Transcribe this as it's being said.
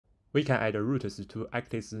we can add routes to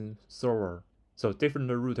Actix server. So different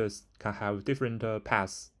routes can have different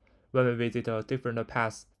paths. When we visit a different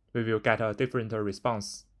path, we will get a different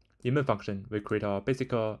response. In main function, we create a basic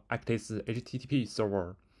Actix HTTP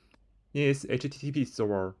server. In this HTTP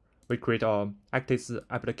server, we create a Actix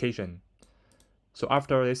application. So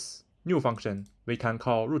after this new function, we can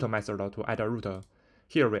call route method to add a route.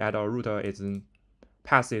 Here we add a route is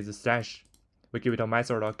path is slash. We give it a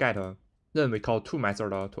method get. Then we call to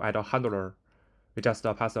method to add a handler. We just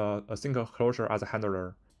pass a single closure as a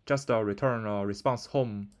handler. Just return a response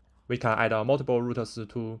home. We can add multiple routes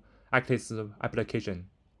to Actix application.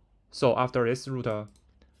 So after this route,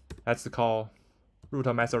 let's call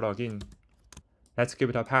route method again. Let's give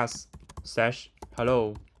it a path slash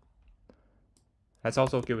hello. Let's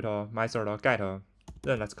also give it a method get.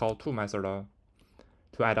 Then let's call to method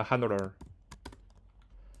to add a handler.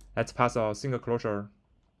 Let's pass a single closure.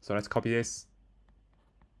 So let's copy this.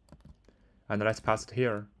 And let's pass it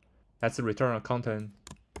here. Let's return a content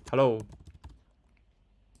hello.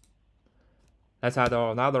 Let's add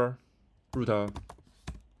another route.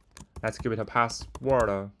 Let's give it a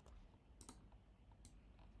password.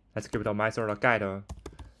 Let's give it a method get.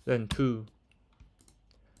 Then to.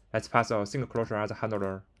 Let's pass a single closure as a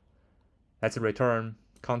handler. Let's return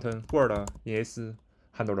content word in this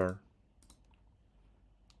handler.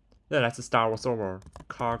 Then let's start our server.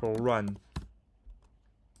 Cargo run.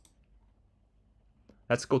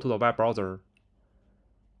 Let's go to the web browser.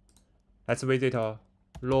 Let's visit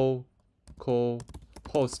localhost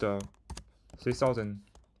 3000.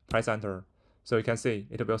 Press enter. So you can see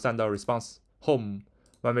it will send the response home.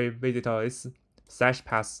 When we visit this slash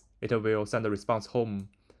path, it will send the response home.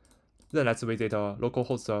 Then let's visit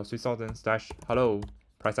localhost 3000 slash hello.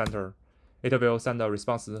 Press enter. It will send the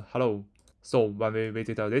response hello. So when we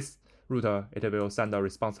visit this route, it will send the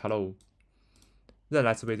response hello. Then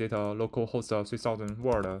let's visit localhost 3000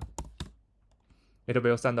 word. It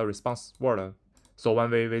will send the response word. So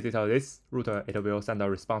when we visit this route, it will send the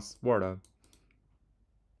response word.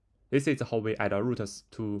 This is how we add routes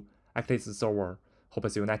to Actix server. Hope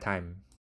see you next time.